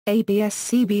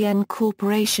ABS-CBN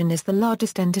Corporation is the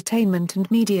largest entertainment and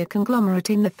media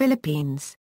conglomerate in the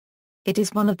Philippines. It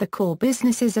is one of the core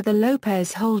businesses of the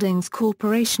Lopez Holdings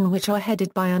Corporation, which are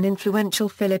headed by an influential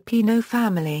Filipino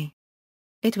family.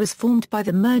 It was formed by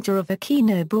the merger of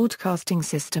Aquino Broadcasting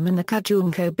System and the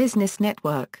Cojuangco Business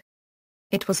Network.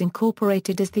 It was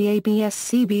incorporated as the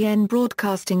ABS-CBN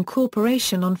Broadcasting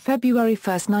Corporation on February 1,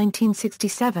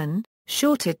 1967,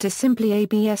 shorted to simply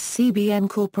ABS-CBN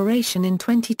Corporation in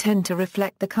 2010 to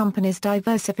reflect the company's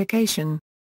diversification.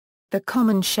 The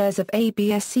common shares of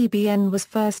ABS-CBN was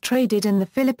first traded in the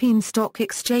Philippine Stock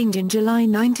Exchange in July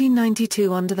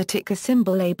 1992 under the ticker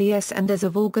symbol ABS, and as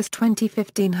of August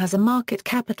 2015 has a market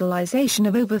capitalization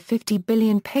of over 50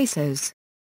 billion pesos.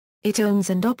 It owns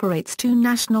and operates 2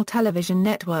 national television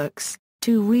networks,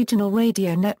 2 regional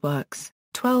radio networks,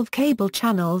 12 cable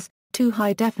channels, 2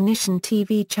 high-definition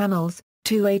TV channels,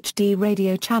 2 HD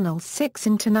radio channels, 6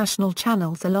 international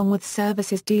channels, along with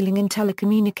services dealing in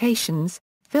telecommunications,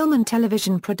 film and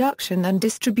television production and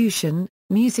distribution,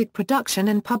 music production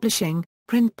and publishing,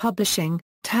 print publishing,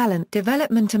 talent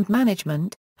development and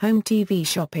management, home TV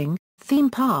shopping, theme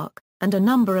park, and a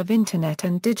number of internet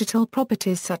and digital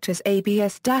properties such as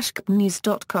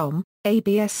ABS-CBNews.com,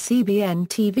 ABS-CBN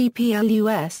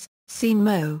TVplus, Cine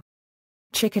Mo,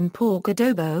 Chicken Pork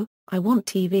Adobo, I Want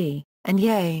TV, and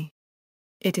Yay!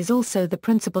 It is also the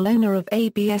principal owner of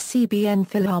ABS-CBN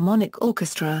Philharmonic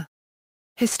Orchestra.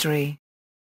 History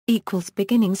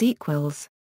 =beginnings.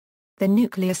 The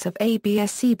nucleus of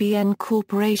ABS-CBN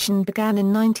Corporation began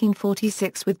in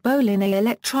 1946 with Bolin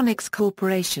Electronics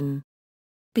Corporation.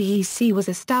 BEC was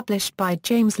established by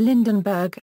James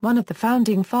Lindenberg, one of the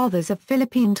founding fathers of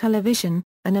Philippine television,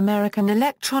 an American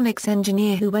electronics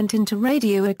engineer who went into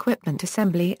radio equipment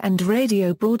assembly and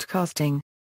radio broadcasting.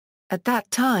 At that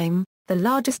time, the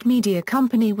largest media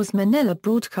company was Manila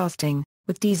Broadcasting,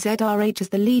 with DZRH as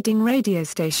the leading radio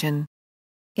station.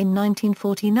 In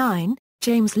 1949,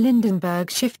 James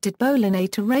Lindenberg shifted Bolin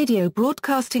to radio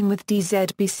broadcasting with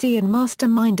DZBC and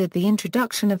masterminded the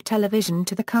introduction of television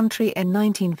to the country in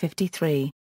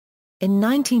 1953. In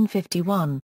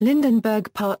 1951,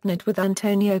 Lindenberg partnered with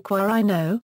Antonio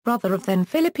Quirino, brother of then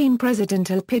Philippine President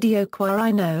Elpidio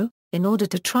Quirino, in order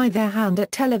to try their hand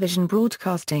at television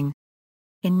broadcasting.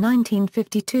 In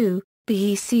 1952,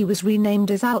 BEC was renamed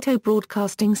as Alto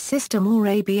Broadcasting System, or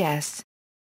ABS.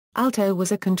 Alto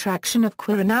was a contraction of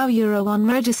Quirino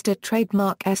unregistered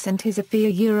trademark S and his Afia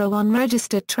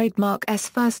unregistered trademark S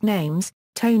first names,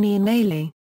 Tony and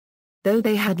Ailey. Though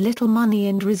they had little money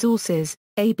and resources,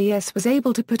 ABS was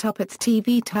able to put up its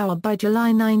TV tower by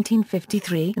July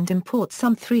 1953 and import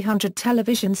some 300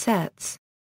 television sets.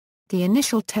 The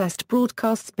initial test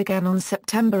broadcasts began on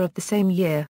September of the same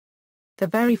year. The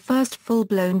very first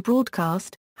full-blown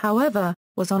broadcast, however,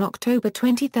 was on October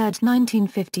 23,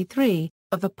 1953,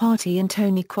 of a party in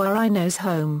Tony Quirino's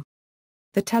home.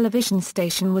 The television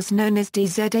station was known as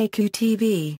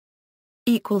DZAQ-TV.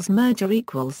 Merger.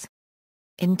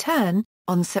 In turn,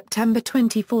 on September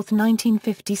 24,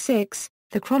 1956,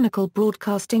 the Chronicle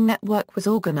Broadcasting Network was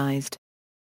organized.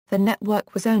 The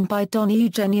network was owned by Don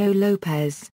Eugenio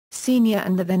Lopez, Sr.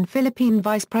 and the then Philippine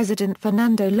Vice President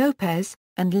Fernando Lopez,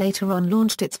 and later on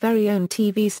launched its very own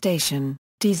TV station,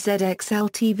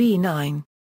 DZXL-TV9.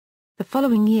 The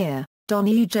following year, Don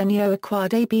Eugenio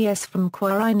acquired ABS from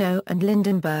Quirino and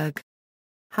Lindenberg.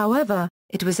 However,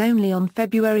 it was only on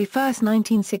February 1,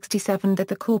 1967 that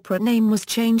the corporate name was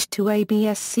changed to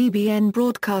ABS-CBN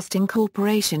Broadcasting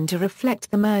Corporation to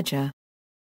reflect the merger.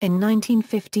 In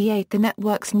 1958 the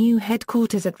network's new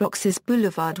headquarters at Roxas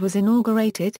Boulevard was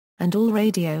inaugurated, and all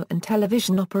radio and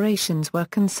television operations were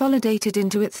consolidated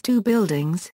into its 2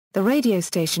 buildings, the radio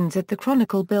stations at the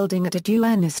Chronicle Building at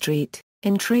Aduana Street,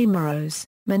 in Intramuros,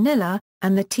 Manila,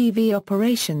 and the TV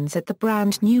operations at the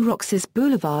brand new Roxas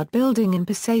Boulevard building in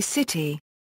Pasay City.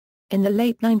 In the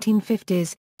late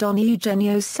 1950s, Don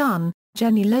Eugenio's son,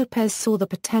 Jenny Lopez, saw the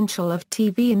potential of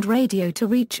TV and radio to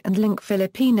reach and link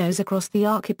Filipinos across the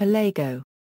archipelago.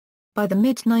 By the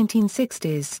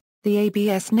mid-1960s, the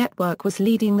ABS network was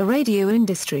leading the radio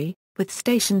industry, with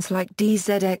stations like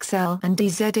DZXL and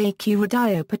DZAQ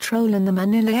Radio Patrol in the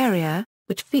Manila area,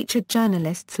 which featured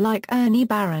journalists like Ernie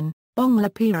Barron, Bong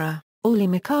Lapira, Orly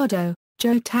Mercado,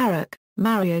 Joe Tarek,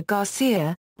 Mario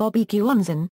Garcia, Bobby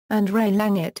Guanzon, and Ray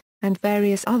Langit, and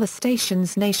various other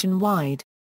stations nationwide.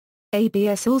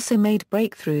 ABS also made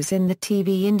breakthroughs in the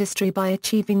TV industry by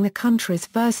achieving the country's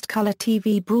first color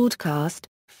TV broadcast,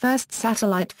 first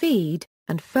satellite feed,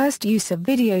 and first use of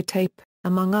videotape,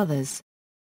 among others.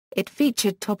 It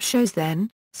featured top shows then,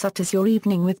 such as Your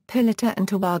Evening with Pilita and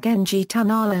Tawagan G.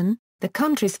 Tanalan, the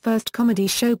country's first comedy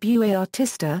show Buhay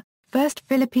Artista, first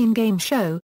Philippine game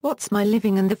show, What's My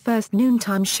Living, and the first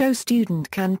noontime show Student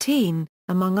Canteen,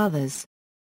 among others.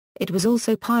 It was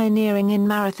also pioneering in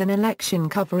marathon election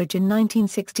coverage in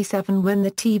 1967 when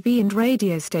the TV and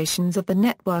radio stations of the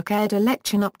network aired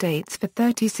election updates for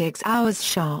 36 hours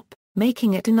sharp,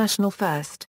 making it a national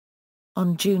first.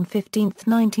 On June 15,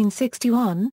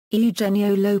 1961,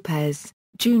 Eugenio Lopez,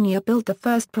 Jr. built the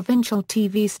first provincial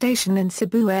TV station in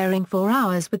Cebu, airing 4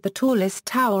 hours with the tallest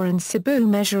tower in Cebu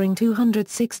measuring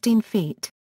 216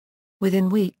 feet. Within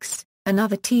weeks,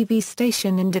 another TV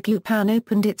station in Dagupan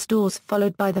opened its doors,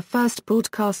 followed by the first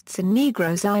broadcasts in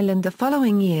Negros Island the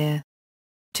following year.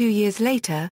 2 years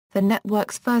later, the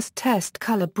network's first test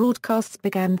color broadcasts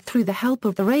began through the help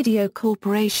of the Radio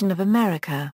Corporation of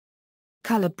America.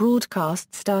 Color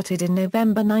broadcasts started in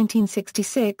November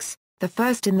 1966, the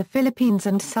first in the Philippines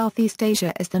and Southeast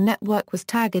Asia, as the network was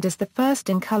tagged as the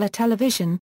first in color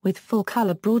television, with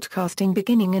full-color broadcasting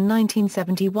beginning in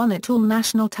 1971 at all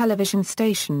national television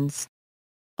stations.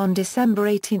 On December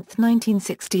 18,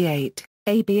 1968,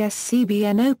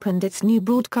 ABS-CBN opened its new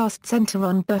broadcast center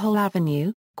on Bohol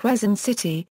Avenue, Quezon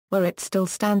City, where it still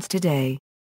stands today.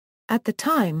 At the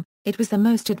time, it was the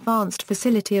most advanced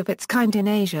facility of its kind in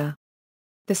Asia.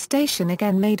 The station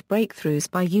again made breakthroughs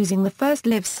by using the first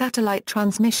live satellite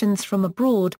transmissions from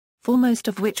abroad, foremost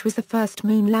of which was the first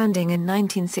moon landing in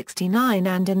 1969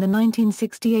 and in the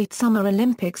 1968 Summer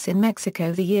Olympics in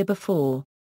Mexico the year before.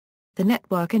 The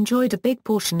network enjoyed a big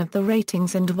portion of the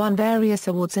ratings and won various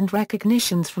awards and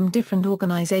recognitions from different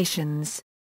organizations.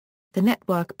 The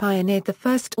network pioneered the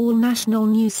first all-national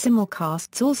news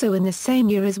simulcasts also in the same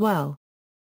year as well.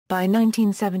 By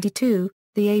 1972,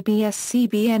 the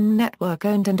ABS-CBN network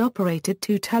owned and operated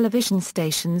 2 television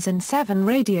stations and 7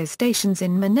 radio stations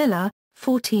in Manila,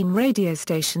 14 radio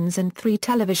stations and 3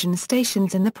 television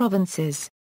stations in the provinces.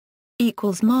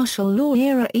 Martial law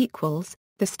era.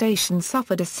 The station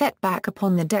suffered a setback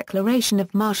upon the declaration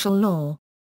of martial law.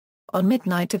 On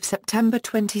midnight of September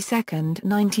 22,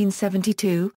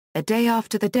 1972, a day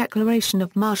after the declaration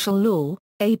of martial law,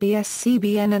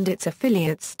 ABS-CBN and its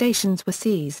affiliate stations were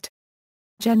seized.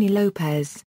 Jenny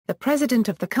Lopez, the president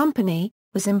of the company,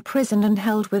 was imprisoned and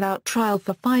held without trial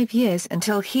for 5 years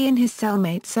until he and his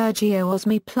cellmate Sergio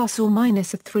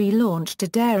Osme+3 launched a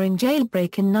daring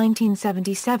jailbreak in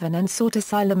 1977 and sought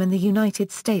asylum in the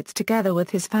United States together with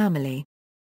his family.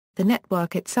 The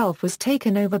network itself was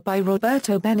taken over by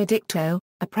Roberto Benedicto,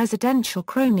 a presidential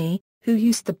crony, who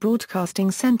used the broadcasting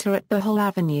center at Bohol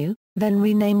Avenue, then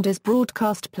renamed as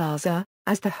Broadcast Plaza,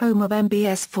 as the home of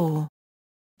MBS4.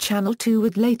 Channel 2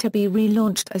 would later be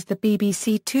relaunched as the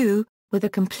BBC 2, with a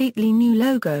completely new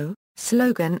logo,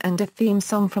 slogan and a theme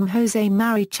song from Jose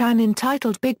Mari Chan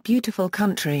entitled Big Beautiful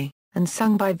Country, and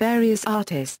sung by various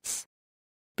artists.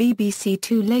 BBC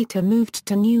 2 later moved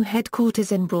to new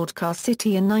headquarters in Broadcast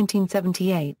City in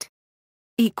 1978.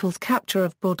 Capture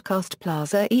of Broadcast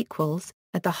Plaza.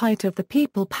 At the height of the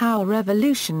People Power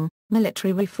Revolution,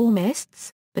 military reformists,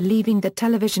 believing that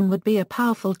television would be a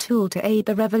powerful tool to aid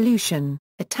the revolution,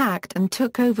 attacked and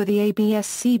took over the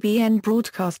ABS-CBN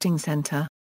Broadcasting Center.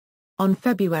 On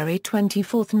February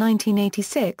 24,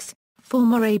 1986,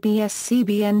 former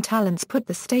ABS-CBN talents put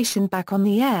the station back on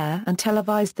the air and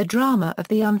televised the drama of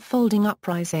the unfolding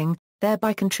uprising,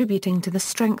 thereby contributing to the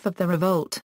strength of the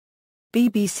revolt.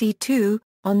 BBC 2,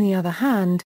 on the other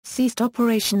hand, ceased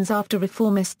operations after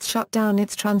reformists shut down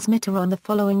its transmitter on the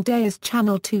following day as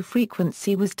Channel 2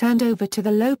 frequency was turned over to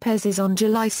the Lopezes on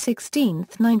July 16,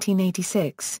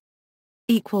 1986.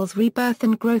 Rebirth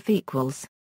and growth.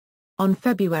 On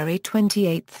February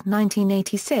 28,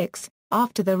 1986,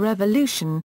 after the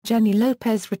revolution, Jenny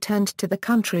Lopez returned to the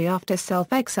country after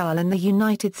self-exile in the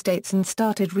United States and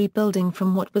started rebuilding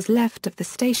from what was left of the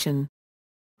station.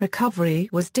 Recovery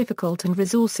was difficult and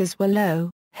resources were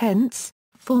low, hence,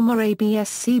 former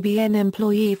ABS-CBN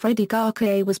employee Freddie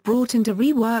Garque was brought in to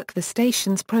rework the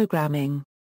station's programming.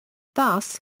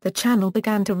 Thus, the channel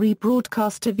began to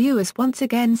rebroadcast to viewers once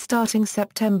again starting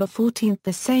September 14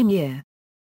 the same year.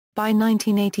 By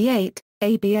 1988,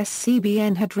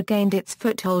 ABS-CBN had regained its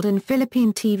foothold in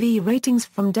Philippine TV ratings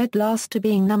from dead last to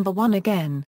being number 1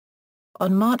 again.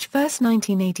 On March 1,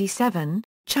 1987,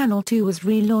 Channel 2 was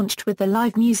relaunched with the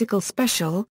live musical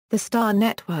special, The Star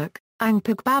Network, Ang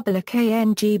Pagbabalik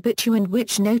ng Bituin,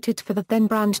 which noted for the then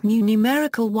brand new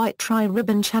numerical white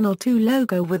tri-ribbon Channel 2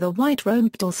 logo with a white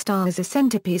Roomptal star as a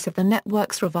centerpiece of the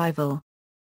network's revival.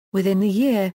 Within the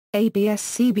year,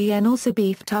 ABS-CBN also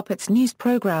beefed up its news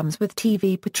programs with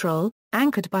TV Patrol,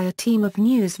 anchored by a team of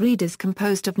news readers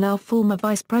composed of now former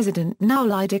Vice President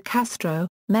Naulida Castro,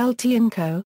 Mel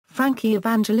Tiangco, Frankie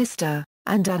Evangelista,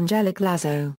 and Angelic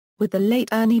Lazo, with the late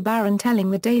Ernie Barron telling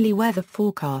the daily weather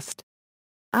forecast.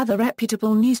 Other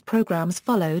reputable news programs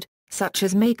followed, such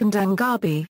as Magandang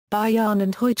Gabi, Bayan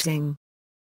and Hoijing.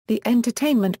 The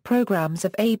entertainment programs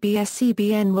of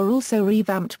ABS-CBN were also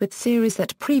revamped with series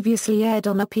that previously aired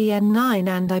on APN9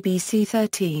 and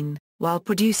IBC13, while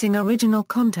producing original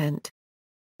content.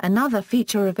 Another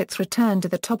feature of its return to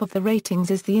the top of the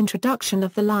ratings is the introduction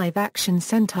of the live-action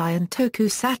Sentai and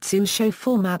Tokusatsu show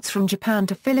formats from Japan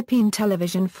to Philippine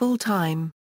television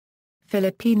full-time.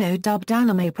 Filipino dubbed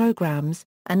anime programs,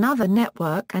 another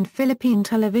network and Philippine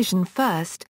television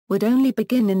first, would only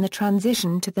begin in the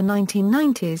transition to the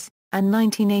 1990s, and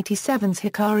 1987's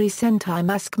Hikari Sentai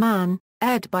Mask Man,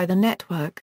 aired by the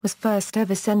network, was first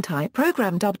ever Sentai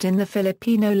program dubbed in the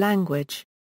Filipino language.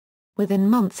 Within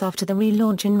months after the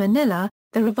relaunch in Manila,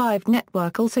 the revived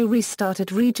network also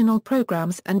restarted regional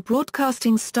programs and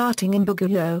broadcasting starting in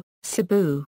Baguio,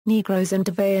 Cebu, Negros and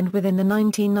Davao, and within the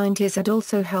 1990s had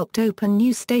also helped open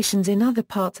new stations in other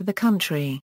parts of the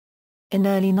country. In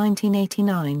early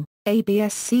 1989,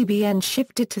 ABS-CBN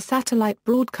shifted to satellite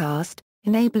broadcast,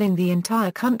 enabling the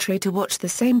entire country to watch the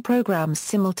same programs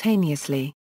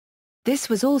simultaneously. This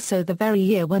was also the very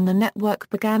year when the network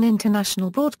began international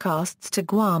broadcasts to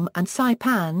Guam and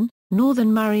Saipan,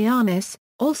 Northern Marianas,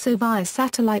 also via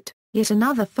satellite, yet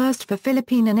another first for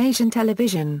Philippine and Asian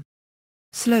television.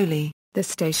 Slowly, the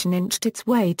station inched its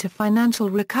way to financial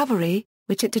recovery,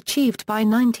 which it achieved by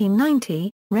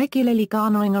 1990, regularly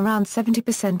garnering around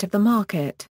 70% of the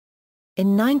market.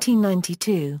 In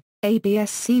 1992,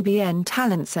 ABS-CBN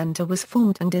Talent Center was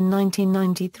formed, and in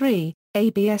 1993,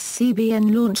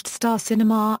 ABS-CBN launched Star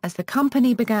Cinema as the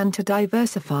company began to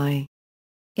diversify.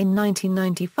 In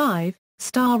 1995,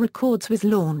 Star Records was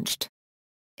launched.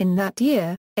 In that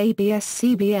year,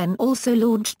 ABS-CBN also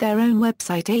launched their own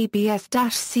website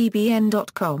abs-cbn.com,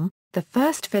 the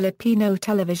first Filipino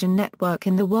television network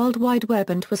in the World Wide Web,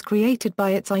 and was created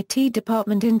by its IT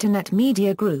department Internet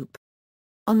Media Group.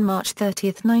 On March 30,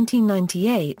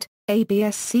 1998,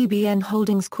 ABS-CBN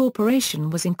Holdings Corporation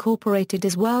was incorporated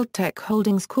as WorldTech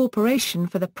Holdings Corporation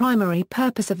for the primary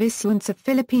purpose of issuance of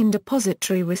Philippine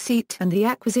Depository Receipt and the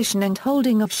acquisition and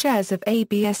holding of shares of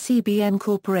ABS-CBN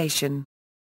Corporation.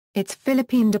 Its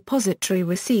Philippine Depository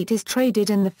Receipt is traded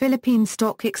in the Philippine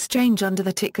Stock Exchange under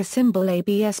the ticker symbol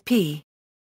ABSP.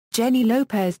 Jenny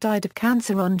Lopez died of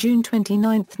cancer on June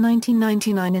 29,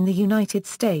 1999 in the United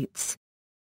States.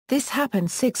 This happened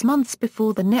 6 months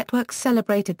before the network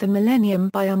celebrated the millennium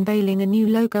by unveiling a new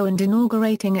logo and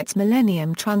inaugurating its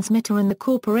Millennium Transmitter in the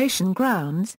corporation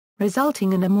grounds,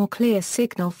 resulting in a more clear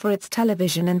signal for its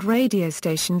television and radio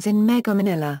stations in Mega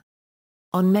Manila.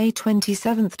 On May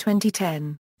 27,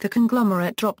 2010, the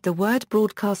conglomerate dropped the word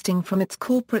broadcasting from its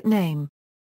corporate name.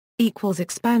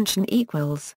 Expansion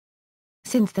equals.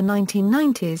 Since the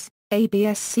 1990s,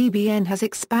 ABS-CBN has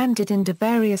expanded into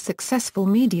various successful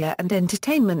media and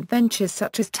entertainment ventures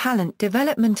such as talent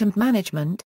development and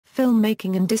management,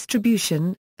 filmmaking and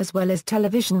distribution, as well as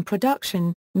television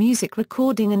production, music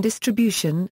recording and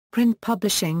distribution, print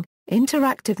publishing,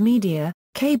 interactive media,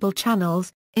 cable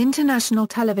channels, international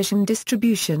television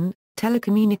distribution,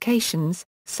 telecommunications,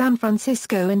 San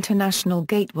Francisco International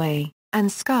Gateway,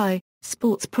 and Sky,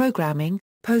 sports programming,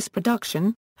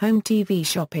 post-production, home TV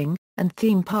shopping, and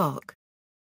theme park.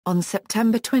 On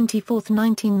September 24,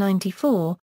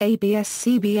 1994,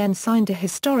 ABS-CBN signed a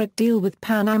historic deal with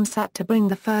Pan AmSat to bring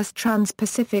the first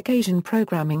trans-Pacific Asian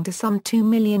programming to some 2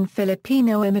 million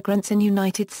Filipino immigrants in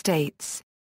United States.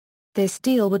 This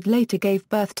deal would later give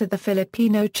birth to the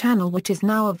Filipino channel, which is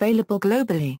now available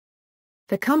globally.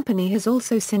 The company has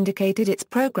also syndicated its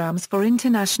programs for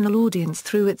international audience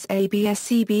through its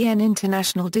ABS-CBN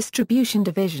International Distribution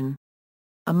Division.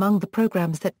 Among the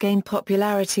programs that gained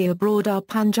popularity abroad are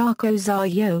Panjako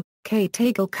Zayo, K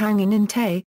Tagal Kangin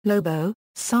Inte, Lobo,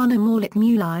 Sana Maulit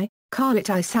Mulai, Kalit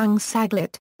Isang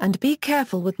Saglit, and Be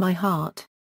Careful with My Heart.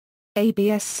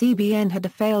 ABS-CBN had a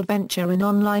failed venture in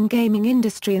online gaming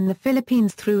industry in the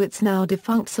Philippines through its now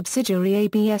defunct subsidiary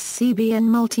ABS-CBN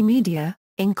Multimedia,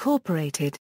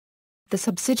 Incorporated. The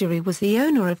subsidiary was the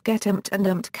owner of GetAmped and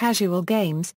Amped Casual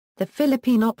Games, the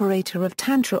Philippine operator of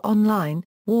Tantra Online,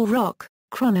 War Rock,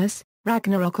 Kronos,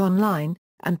 Ragnarok Online,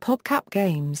 and PopCap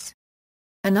Games.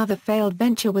 Another failed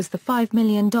venture was the $5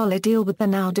 million deal with the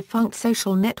now defunct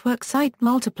social network site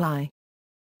Multiply.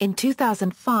 In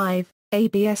 2005,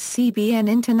 ABS-CBN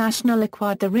International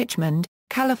acquired the Richmond,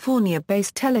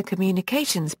 California-based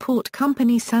telecommunications port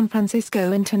company San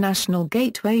Francisco International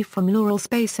Gateway from Laurel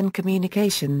Space and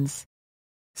Communications.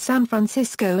 San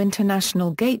Francisco International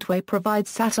Gateway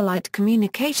provides satellite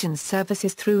communications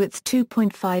services through its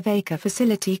 2.5-acre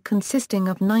facility consisting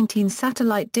of 19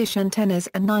 satellite dish antennas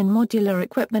and 9 modular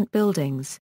equipment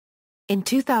buildings. In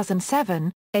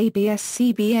 2007,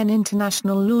 ABS-CBN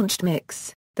International launched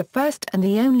Mix, the first and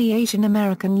the only Asian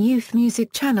American youth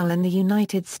music channel in the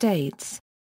United States.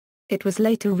 It was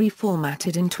later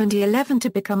reformatted in 2011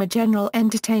 to become a general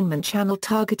entertainment channel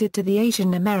targeted to the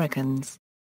Asian Americans.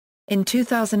 In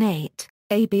 2008,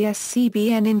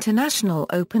 ABS-CBN International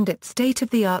opened its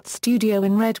state-of-the-art studio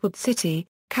in Redwood City,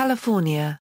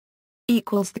 California. The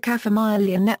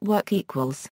Cafeteria Network.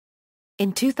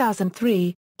 In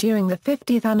 2003, during the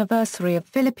 50th anniversary of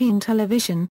Philippine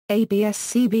television,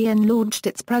 ABS-CBN launched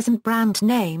its present brand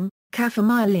name,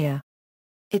 Cafeteria.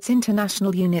 Its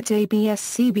international unit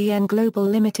ABS-CBN Global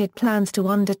Limited plans to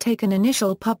undertake an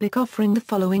initial public offering the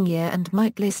following year and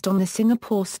might list on the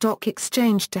Singapore Stock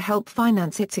Exchange to help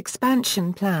finance its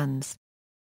expansion plans.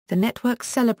 The network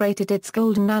celebrated its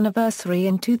golden anniversary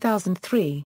in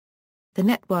 2003. The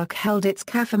network held its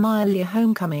Cafeteria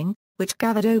Homecoming, which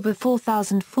gathered over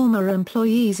 4,000 former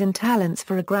employees and talents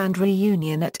for a grand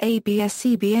reunion at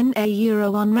ABS-CBN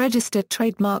A unregistered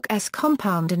trademark S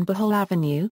compound in Bohol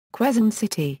Avenue, Quezon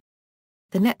City.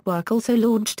 The network also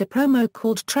launched a promo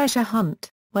called Treasure Hunt,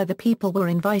 where the people were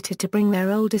invited to bring their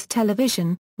oldest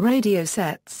television, radio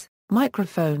sets,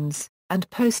 microphones, and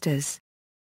posters.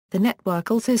 The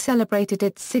network also celebrated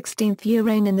its 16th-year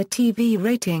reign in the TV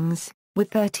ratings,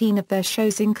 with 13 of their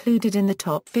shows included in the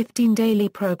top 15 daily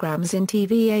programs in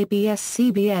TV.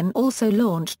 ABS-CBN also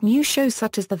launched new shows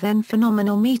such as the then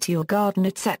phenomenal Meteor Garden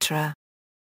etc.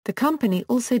 The company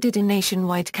also did a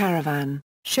nationwide caravan,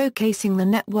 showcasing the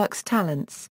network's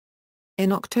talents.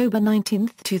 In October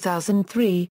 19,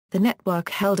 2003, the network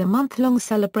held a month-long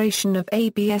celebration of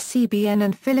ABS-CBN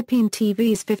and Philippine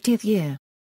TV's 50th year.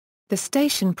 The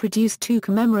station produced 2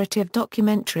 commemorative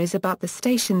documentaries about the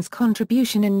station's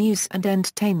contribution in news and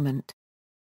entertainment.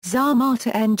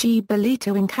 Zamata ng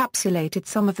Balita encapsulated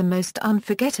some of the most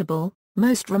unforgettable,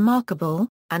 most remarkable,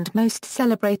 and most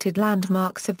celebrated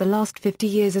landmarks of the last 50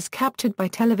 years as captured by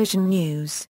television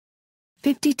news.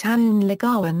 50 Taon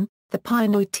Ligawan, the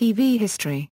Pinoy TV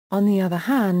history, on the other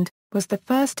hand, was the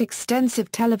first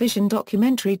extensive television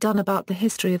documentary done about the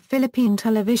history of Philippine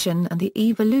television and the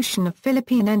evolution of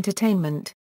Philippine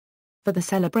entertainment. For the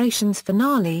celebration's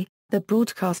finale, the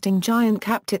broadcasting giant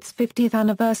capped its 50th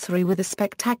anniversary with a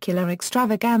spectacular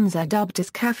extravaganza dubbed as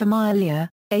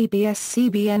Cafeteria,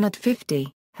 ABS-CBN at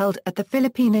 50, held at the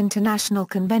Philippine International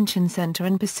Convention Center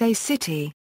in Pasay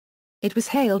City. It was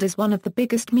hailed as one of the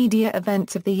biggest media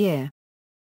events of the year.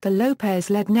 The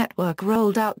Lopez-led network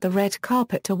rolled out the red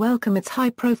carpet to welcome its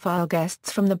high-profile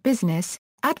guests from the business,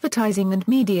 advertising and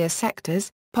media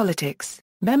sectors, politics,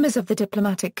 members of the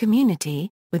diplomatic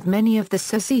community, with many of the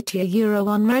Societe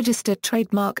unregistered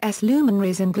trademark S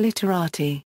luminaries and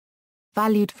glitterati.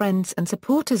 Valued friends and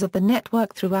supporters of the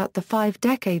network throughout the 5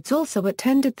 decades also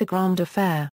attended the grand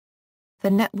affair.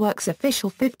 The network's official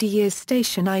 50 years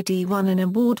station ID won an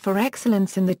award for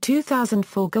excellence in the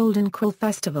 2004 Golden Quill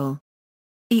Festival.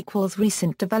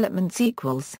 Recent developments.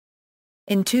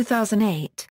 In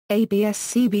 2008,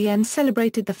 ABS-CBN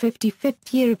celebrated the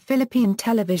 55th year of Philippine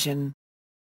television.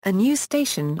 A new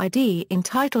station ID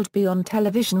entitled Beyond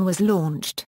Television was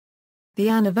launched. The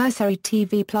anniversary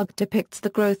TV plug depicts the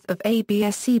growth of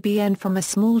ABS-CBN from a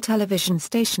small television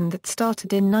station that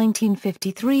started in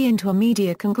 1953 into a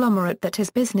media conglomerate that has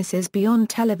businesses beyond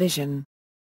television.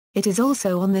 It is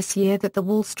also on this year that the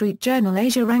Wall Street Journal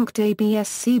Asia ranked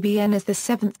ABS-CBN as the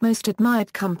 7th most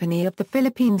admired company of the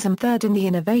Philippines and 3rd in the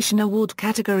Innovation Award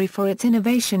category for its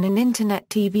innovation in Internet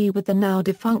TV with the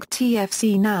now-defunct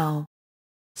TFC Now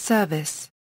service.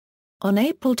 On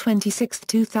April 26,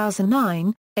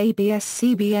 2009,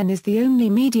 ABS-CBN is the only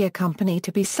media company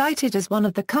to be cited as one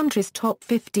of the country's top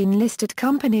 15 listed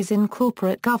companies in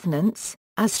corporate governance,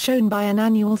 as shown by an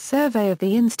annual survey of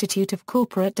the Institute of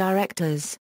Corporate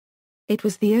Directors. It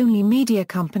was the only media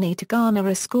company to garner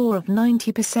a score of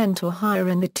 90% or higher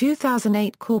in the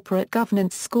 2008 Corporate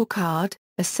Governance Scorecard,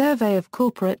 a survey of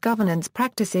corporate governance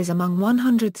practices among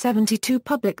 172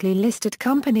 publicly listed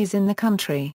companies in the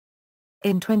country.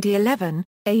 In 2011,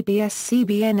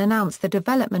 ABS-CBN announced the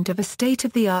development of a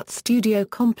state-of-the-art studio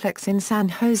complex in San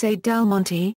Jose del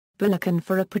Monte, Bulacan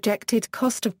for a projected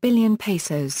cost of billion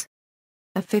pesos.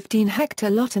 A 15-hectare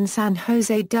lot in San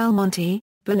Jose del Monte,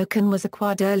 Bulacan was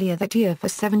acquired earlier that year for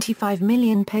 75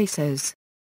 million pesos.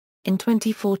 In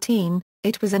 2014,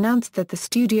 it was announced that the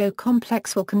studio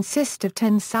complex will consist of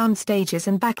 10 sound stages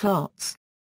and backlots.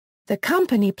 The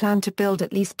company planned to build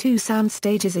at least 2 sound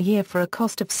stages a year for a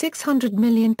cost of 600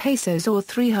 million pesos or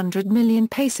 300 million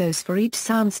pesos for each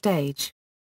sound stage.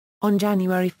 On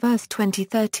January 1,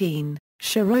 2013,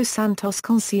 Charo Santos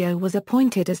Concio was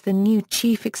appointed as the new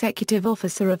Chief Executive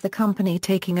Officer of the company,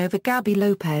 taking over Gabby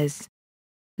Lopez.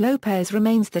 Lopez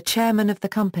remains the chairman of the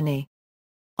company.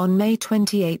 On May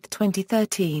 28,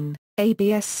 2013,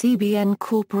 ABS-CBN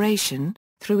Corporation,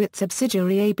 through its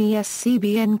subsidiary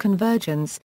ABS-CBN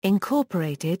Convergence,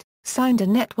 Incorporated, signed a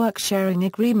network sharing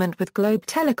agreement with Globe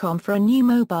Telecom for a new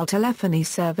mobile telephony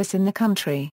service in the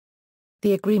country.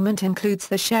 The agreement includes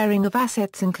the sharing of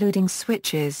assets including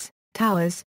switches,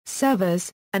 towers,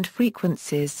 servers, and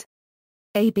frequencies.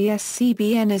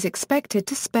 ABS-CBN is expected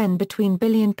to spend between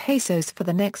billion pesos for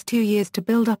the next 2 years to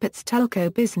build up its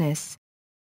telco business.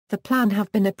 The plan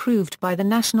have been approved by the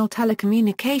National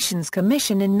Telecommunications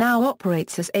Commission and now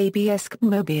operates as ABS-CBN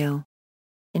Mobile.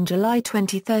 In July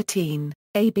 2013,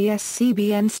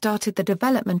 ABS-CBN started the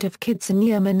development of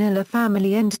Quinceañera Manila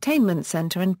Family Entertainment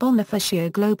Center and Bonifacio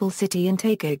Global City in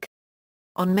Taguig.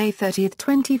 On May 30,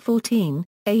 2014,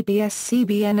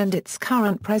 ABS-CBN and its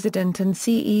current president and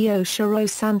CEO Charo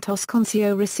Santos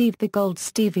Concio received the Gold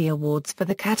Stevie Awards for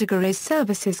the categories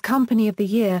Services Company of the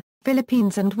Year,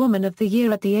 Philippines and Woman of the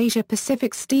Year at the Asia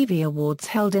Pacific Stevie Awards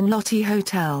held in Lotte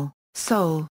Hotel,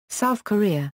 Seoul, South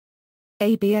Korea.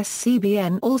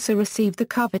 ABS-CBN also received the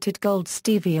coveted Gold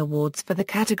Stevie Awards for the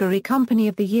category Company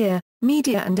of the Year,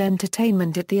 Media and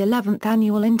Entertainment at the 11th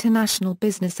Annual International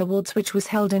Business Awards, which was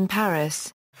held in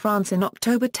Paris, France on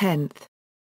October 10.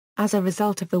 As a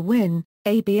result of the win,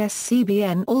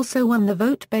 ABS-CBN also won the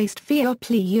vote-based Fair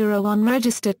Play Euro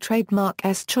Unregistered Trademark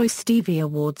S-Choice Stevie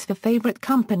Awards for favorite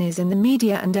companies in the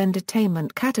media and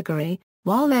entertainment category,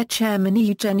 while their chairman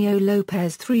Eugenio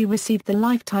Lopez III received the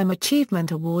Lifetime Achievement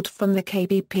Award from the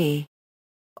KBP.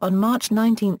 On March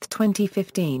 19,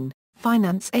 2015,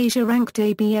 Finance Asia ranked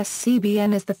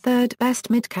ABS-CBN as the third best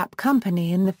mid-cap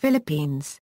company in the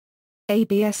Philippines.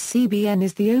 ABS-CBN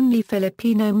is the only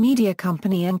Filipino media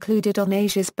company included on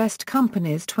Asia's Best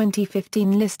Companies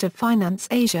 2015 list of Finance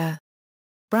Asia.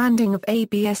 Branding of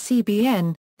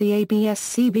ABS-CBN. The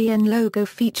ABS-CBN logo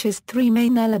features 3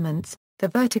 main elements: the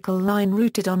vertical line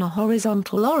rooted on a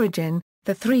horizontal origin,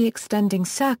 the 3 extending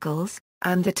circles,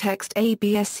 and the text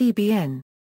ABS-CBN.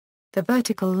 The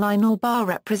vertical line or bar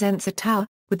represents a tower,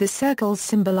 with the circles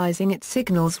symbolizing its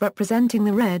signals representing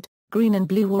the red, green and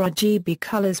blue or RGB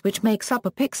colors which makes up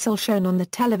a pixel shown on the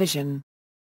television.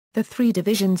 The 3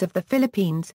 divisions of the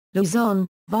Philippines, Luzon,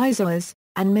 Visayas,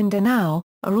 and Mindanao,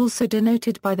 are also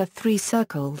denoted by the 3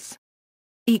 circles.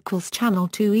 Channel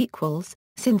 2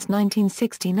 Since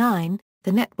 1969,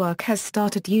 the network has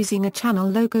started using a channel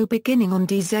logo beginning on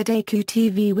DZAQ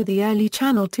TV, with the early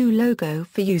Channel 2 logo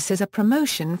for use as a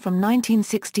promotion from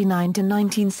 1969 to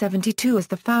 1972 as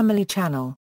the Family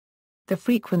Channel. The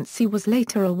frequency was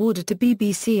later awarded to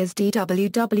BBC as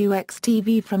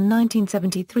DWWX-TV from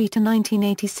 1973 to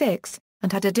 1986,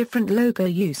 and had a different logo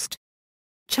used.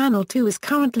 Channel 2 is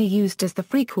currently used as the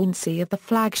frequency of the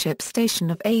flagship station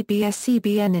of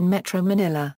ABS-CBN in Metro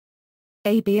Manila.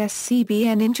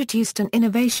 ABS-CBN introduced an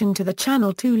innovation to the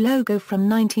Channel 2 logo from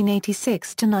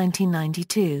 1986 to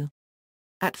 1992.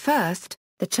 At first,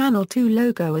 the Channel 2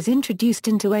 logo was introduced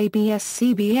into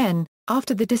ABS-CBN,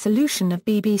 after the dissolution of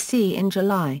BBC in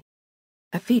July.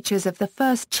 A features of the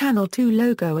first Channel 2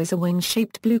 logo is a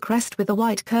wing-shaped blue crest with a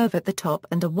white curve at the top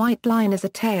and a white line as a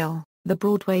tail. The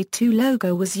Broadway 2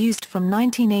 logo was used from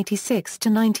 1986 to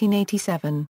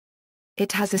 1987.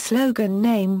 It has a slogan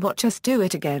name "Watch Us Do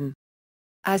It Again",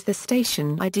 as the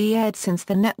station ID aired since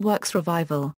the network's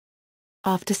revival.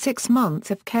 After 6 months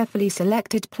of carefully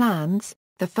selected plans,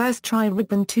 the first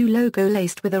Tri-Ribbon 2 logo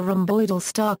laced with a rhomboidal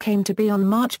star came to be on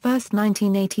March 1,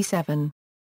 1987.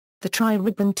 The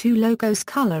Tri-Ribbon 2 logo's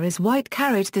color is white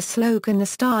carried the slogan "The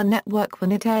Star Network"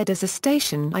 when it aired as a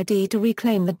station ID to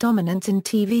reclaim the dominance in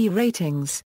TV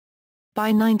ratings.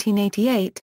 By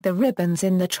 1988, the ribbons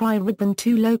in the Tri-Ribbon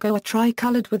 2 logo are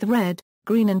tri-colored with red,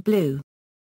 green and blue.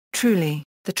 Truly,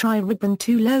 the Tri-Ribbon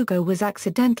 2 logo was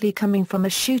accidentally coming from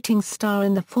a shooting star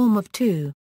in the form of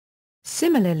 2.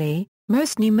 Similarly,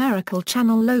 most numerical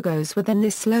channel logos within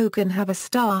this slogan have a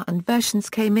star, and versions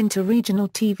came into regional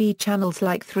TV channels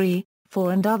like 3,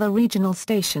 4 and other regional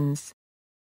stations.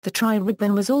 The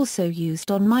Tri-Ribbon was also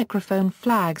used on microphone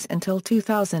flags until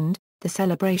 2000, the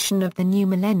celebration of the new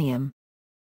millennium.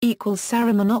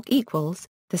 Sarimanok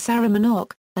The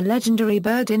Sarimanok, a legendary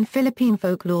bird in Philippine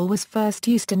folklore, was first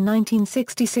used in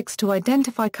 1966 to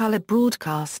identify colored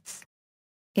broadcasts.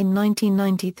 In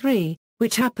 1993,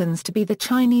 which happens to be the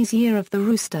Chinese Year of the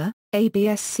Rooster,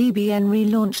 ABS-CBN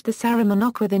relaunched the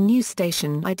Philharmonic with a new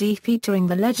station ID featuring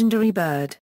the legendary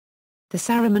bird. The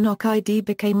Philharmonic ID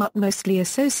became utmostly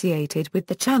associated with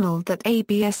the channel that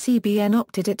ABS-CBN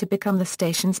opted it to become the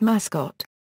station's mascot.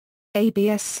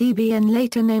 ABS-CBN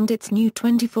later named its new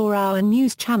 24-hour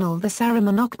news channel the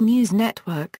Philharmonic News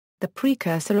Network, the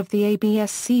precursor of the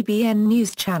ABS-CBN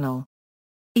News Channel.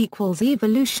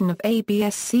 Evolution of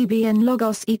ABS-CBN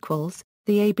logos equals.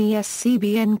 The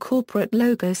ABS-CBN corporate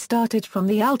logo started from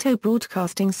the Alto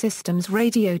Broadcasting System's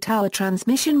radio tower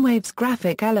transmission waves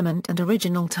graphic element and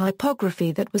original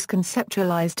typography that was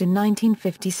conceptualized in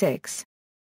 1956.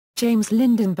 James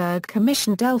Lindenberg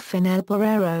commissioned Delfin L.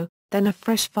 Borrero, then a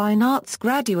fresh fine arts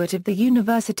graduate of the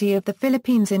University of the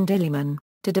Philippines in Diliman,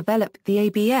 to develop the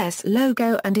ABS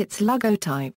logo and its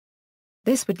logotype.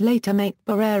 This would later make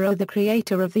Borrero the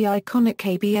creator of the iconic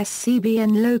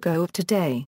ABS-CBN logo of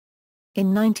today.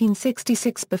 In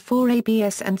 1966, before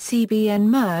ABS and CBN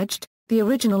merged, the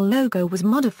original logo was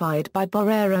modified by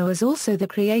Borrero as also the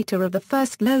creator of the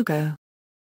first logo.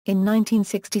 In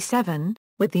 1967,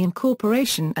 with the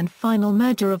incorporation and final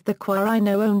merger of the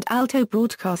Aquino-owned Alto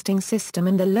Broadcasting System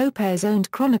and the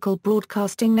Lopez-owned Chronicle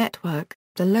Broadcasting Network,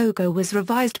 the logo was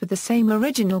revised with the same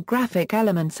original graphic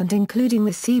elements and including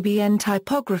the CBN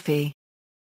typography.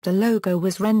 The logo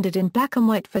was rendered in black and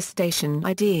white for station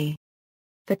ID.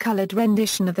 The colored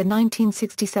rendition of the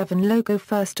 1967 logo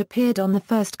first appeared on the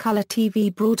first color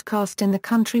TV broadcast in the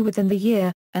country within the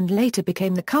year, and later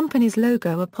became the company's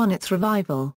logo upon its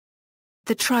revival.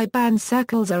 The tri-band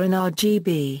circles are in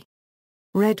RGB.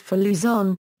 Red for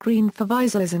Luzon, green for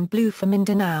Visayas and blue for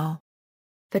Mindanao.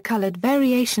 The colored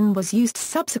variation was used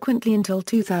subsequently until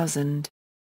 2000.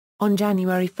 On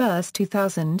January 1,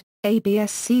 2000,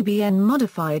 ABS-CBN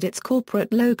modified its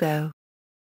corporate logo.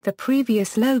 The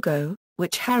previous logo,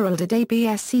 which heralded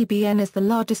ABS-CBN as the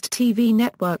largest TV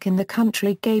network in the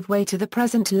country, gave way to the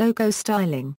present logo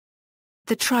styling.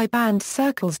 The tri-band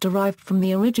circles derived from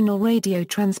the original radio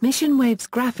transmission waves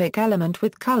graphic element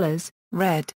with colors,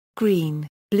 red, green,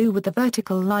 blue with the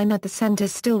vertical line at the center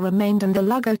still remained, and the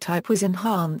logotype was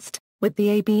enhanced, with the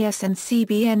ABS and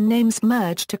CBN names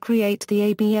merged to create the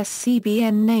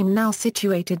ABS-CBN name now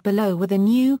situated below with a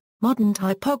new, modern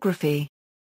typography.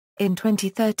 In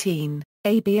 2013,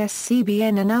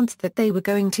 ABS-CBN announced that they were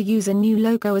going to use a new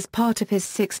logo as part of his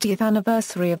 60th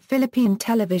anniversary of Philippine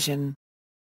television.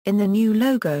 In the new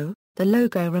logo, the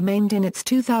logo remained in its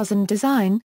 2000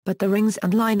 design, but the rings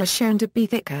and line are shown to be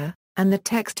thicker, and the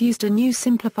text used a new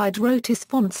simplified Rotis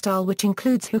font style which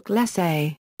includes hookless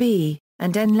A, B,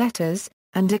 and N letters,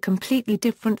 and a completely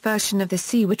different version of the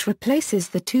C which replaces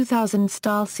the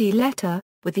 2000-style C letter,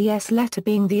 with the S letter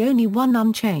being the only one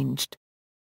unchanged.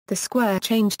 The square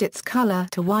changed its color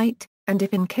to white, and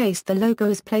if in case the logo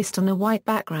is placed on a white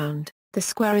background, the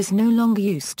square is no longer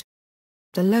used.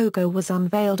 The logo was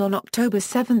unveiled on October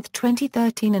 7,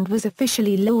 2013 and was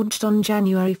officially launched on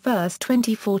January 1,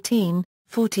 2014,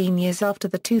 14 years after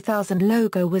the 2000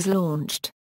 logo was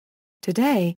launched.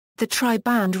 Today, the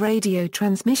tri-band radio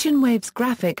transmission waves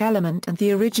graphic element and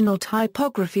the original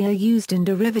typography are used in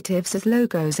derivatives as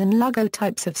logos and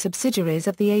logotypes of subsidiaries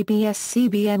of the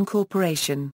ABS-CBN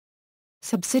Corporation.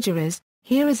 Subsidiaries: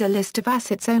 here is a list of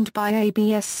assets owned by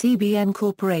ABS-CBN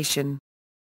Corporation.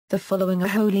 The following are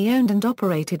wholly owned and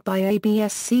operated by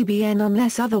ABS-CBN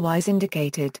unless otherwise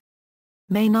indicated.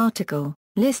 Main article: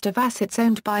 List of assets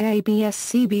owned by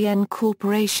ABS-CBN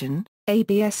Corporation,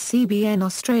 ABS-CBN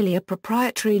Australia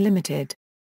Proprietary Limited.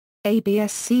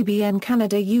 ABS-CBN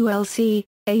Canada ULC,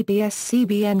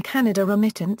 ABS-CBN Canada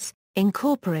Remittance,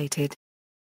 Incorporated.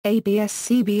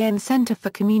 ABS-CBN Centre for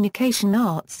Communication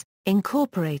Arts,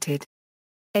 Incorporated.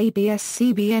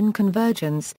 ABS-CBN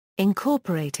Convergence,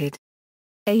 Incorporated.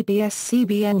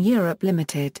 ABS-CBN Europe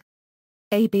Limited.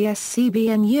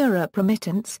 ABS-CBN Europe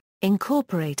Remittance,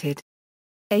 Incorporated.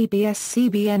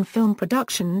 ABS-CBN Film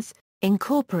Productions,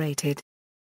 Incorporated.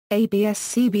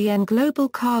 ABS-CBN Global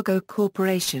Cargo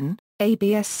Corporation,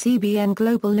 ABS-CBN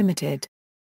Global Limited.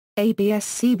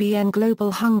 ABS-CBN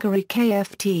Global Hungary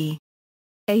Kft.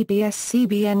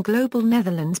 ABS-CBN Global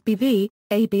Netherlands BV,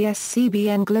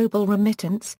 ABS-CBN Global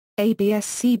Remittance,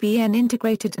 ABS-CBN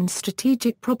Integrated and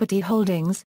Strategic Property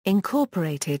Holdings,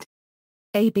 Incorporated.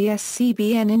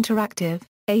 ABS-CBN Interactive,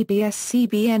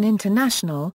 ABS-CBN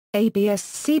International,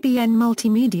 ABS-CBN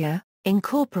Multimedia,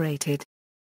 Incorporated.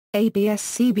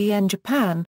 ABS-CBN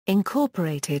Japan,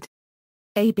 Incorporated.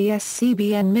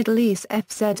 ABS-CBN Middle East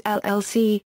FZ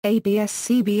LLC,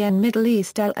 ABS-CBN Middle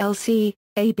East LLC,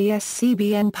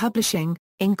 ABS-CBN Publishing,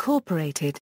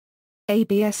 Incorporated.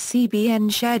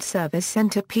 ABS-CBN Shared Service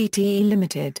Center Pte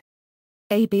Limited.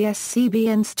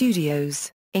 ABS-CBN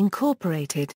Studios,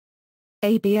 Incorporated.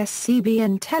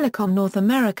 ABS-CBN Telecom North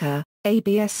America,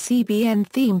 ABS-CBN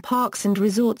Theme Parks and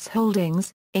Resorts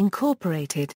Holdings,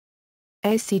 Incorporated.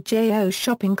 ACJO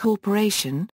Shopping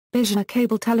Corporation, Vision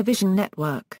Cable Television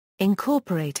Network,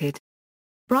 Incorporated.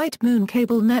 Bright Moon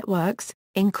Cable Networks,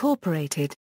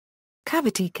 Incorporated.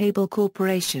 Cavity Cable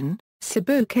Corporation,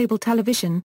 Cebu Cable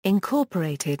Television,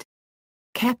 Incorporated.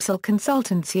 Capsule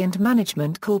Consultancy and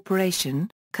Management Corporation,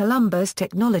 Columbus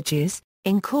Technologies,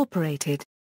 Incorporated.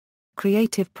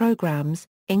 Creative Programs,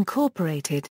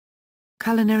 Incorporated.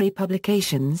 Culinary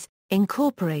Publications,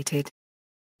 Incorporated.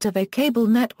 Tavo Cable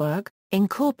Network,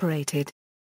 Incorporated.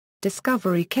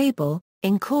 Discovery Cable,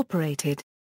 Incorporated.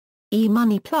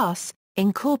 E-Money Plus,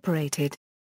 Incorporated.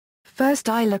 First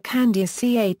Isla Candia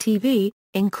CATV,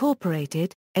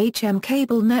 Incorporated. HM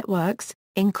Cable Networks,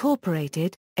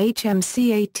 Incorporated.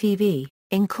 HMCATV,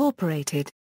 Incorporated.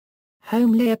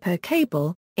 Home Leopold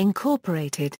Cable,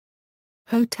 Incorporated.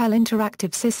 Hotel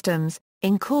Interactive Systems,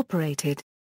 Incorporated.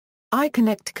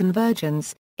 iConnect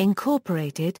Convergence,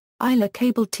 Incorporated. Isla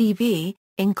Cable TV,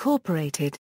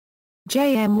 Incorporated.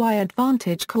 JMY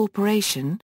Advantage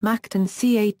Corporation, Mactan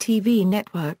CATV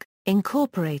Network,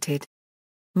 Incorporated.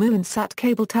 Moonsat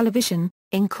Cable Television,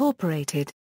 Incorporated.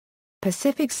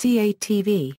 Pacific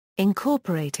CATV,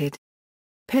 Incorporated.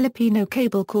 Filipino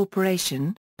Cable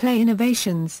Corporation, Play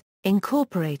Innovations,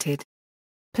 Incorporated.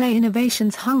 Play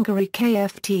Innovations Hungary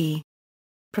Kft.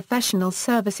 Professional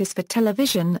Services for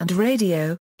Television and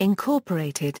Radio,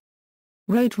 Incorporated.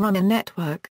 Roadrunner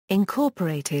Network,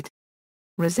 Incorporated.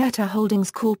 Rosetta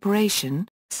Holdings Corporation,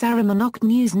 Saramanok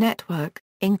News Network,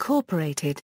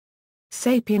 Incorporated.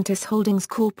 Sapientus Holdings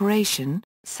Corporation,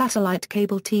 Satellite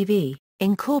Cable TV,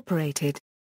 Incorporated.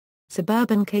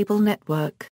 Suburban Cable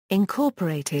Network,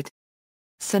 Incorporated.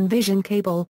 Sunvision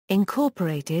Cable,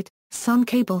 Incorporated. Sun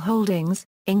Cable Holdings,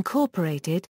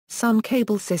 Incorporated. Sun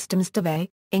Cable Systems DBA,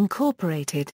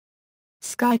 Incorporated.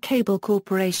 Sky Cable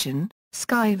Corporation,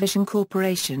 Sky Vision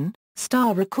Corporation,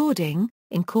 Star Recording,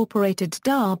 Incorporated.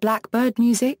 Star Blackbird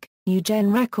Music, Eugen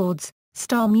Records,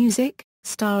 Star Music,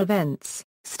 Star Events,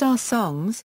 Star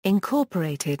Songs,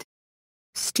 Incorporated.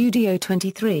 Studio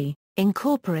 23,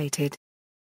 Incorporated.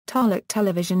 Tarlac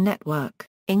Television Network,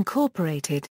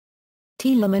 Incorporated.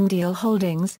 Telemundial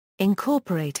Holdings,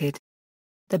 Incorporated.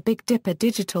 The Big Dipper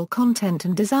Digital Content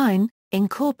and Design,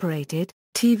 Incorporated.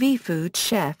 TV Food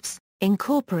Chefs,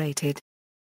 Incorporated.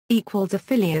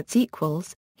 Affiliates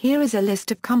equals, here is a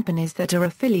list of companies that are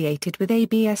affiliated with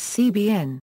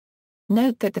ABS-CBN.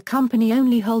 Note that the company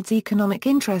only holds economic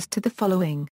interest to the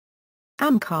following: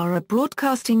 Amcara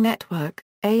Broadcasting Network,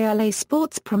 ALA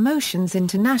Sports Promotions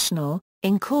International,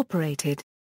 Incorporated.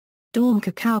 Dawn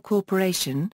Cacao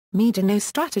Corporation, Medano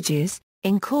Strategies,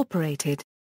 Incorporated.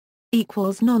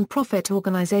 Non-profit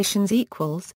organizations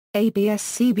equals,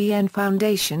 ABS-CBN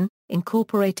Foundation,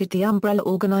 Incorporated. The umbrella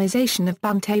organization of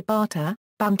Bantay Bata,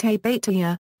 Bantay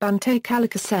Bataya, Bantay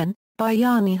Kalikasan,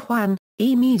 Bayani Juan,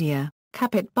 E-Media,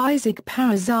 Kapit Bizig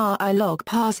Parazar Ilog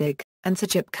Parzig, and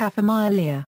Sajip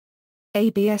Kafamalia.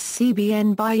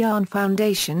 ABS-CBN Bayan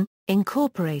Foundation,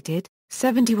 Incorporated.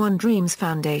 71 Dreams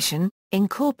Foundation,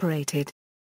 Incorporated.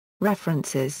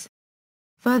 References.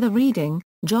 Further reading,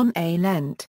 John A.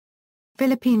 Lent.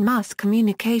 Philippine Mass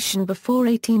Communication Before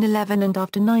 1811 and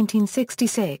After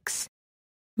 1966.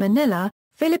 Manila,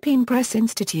 Philippine Press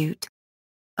Institute.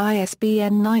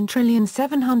 ISBN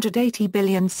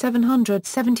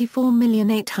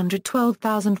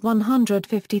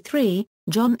 9780774812153,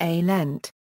 John A.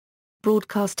 Lent.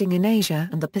 Broadcasting in Asia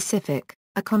and the Pacific,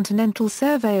 A Continental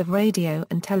Survey of Radio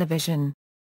and Television.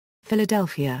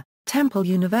 Philadelphia, Temple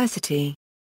University.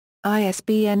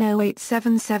 ISBN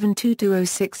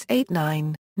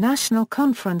 0877220689, National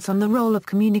Conference on the Role of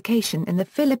Communication in the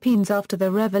Philippines After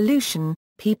the Revolution,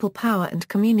 People Power and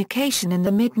Communication in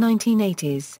the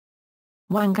Mid-1980s.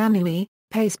 Wanganui,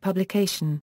 Pace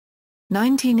Publication.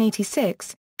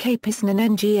 1986, Kapisnan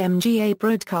NGMGA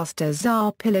Broadcasters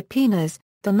Za Pilipinas,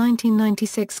 the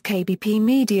 1996 KBP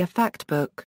Media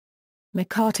Factbook.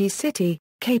 Makati City,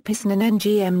 Kapisnan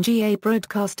NGMGA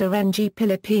Broadcaster NG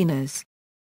Pilipinas.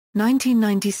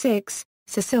 1996,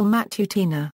 Cecil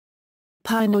Matutina.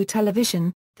 Pinoy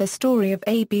Television, The Story of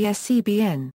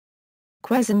ABS-CBN.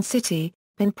 Quezon City,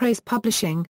 Pinpraise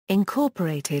Publishing,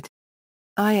 Incorporated.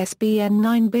 ISBN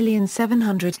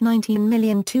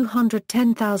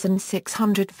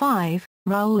 97819210605,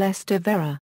 Raul S. de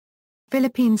Vera.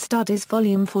 Philippine Studies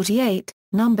Volume 48,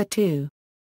 No. 2.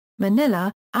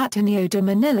 Manila, Ateneo de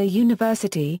Manila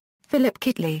University, Philip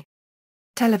Kitley.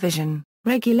 Television,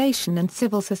 Regulation and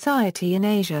Civil Society in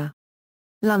Asia.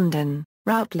 London,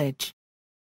 Routledge.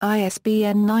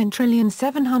 ISBN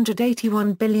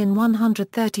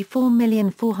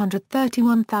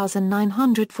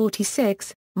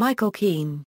 9781134431946, Michael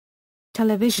Keane.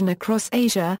 Television Across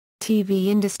Asia, TV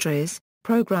Industries,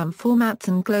 Program Formats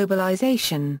and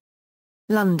Globalization.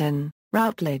 London,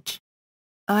 Routledge.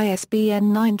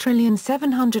 ISBN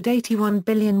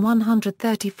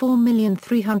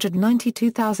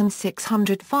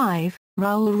 9781134392605,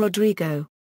 Raul Rodrigo.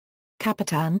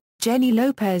 Capitan, Jenny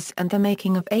Lopez and the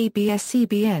Making of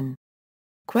ABS-CBN.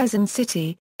 Quezon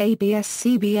City,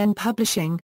 ABS-CBN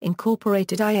Publishing,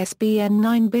 Incorporated. ISBN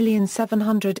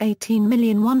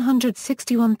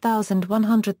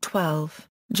 97811611112,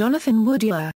 Jonathan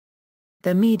Woodyer.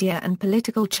 The Media and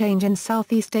Political Change in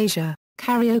Southeast Asia,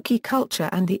 Karaoke Culture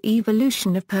and the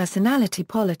Evolution of Personality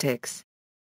Politics.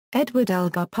 Edward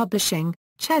Elgar Publishing,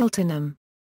 Cheltenham.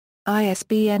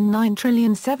 ISBN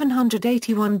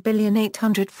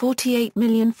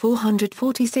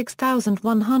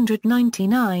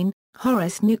 9781848446199,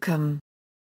 Horace Newcomb.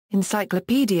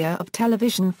 Encyclopedia of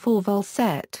Television 4 vol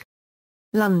set.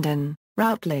 London,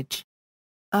 Routledge.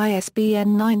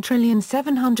 ISBN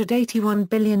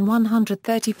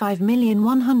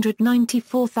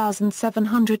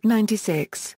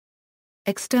 9781135194796.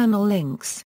 External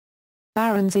links.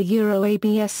 Barron's a Euro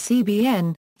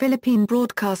ABS-CBN, Philippine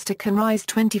broadcaster can rise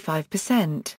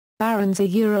 25%. Barron's a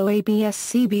Euro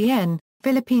ABS-CBN,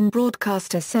 Philippine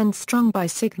broadcaster sends strong buy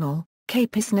signal.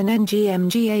 Kapisnan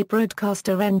NGMGA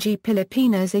broadcaster NG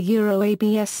Pilipinas a Euro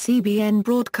ABS-CBN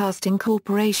Broadcasting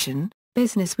Corporation,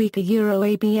 Businessweek a Euro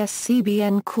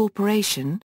ABS-CBN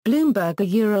Corporation, Bloomberg a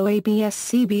Euro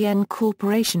ABS-CBN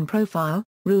Corporation Profile,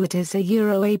 Reuters a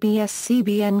Euro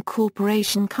ABS-CBN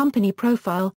Corporation Company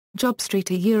Profile,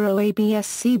 JobStreet a Euro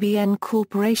ABS-CBN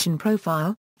Corporation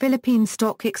Profile, Philippine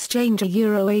Stock Exchange a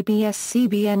Euro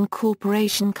ABS-CBN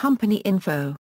Corporation Company Info.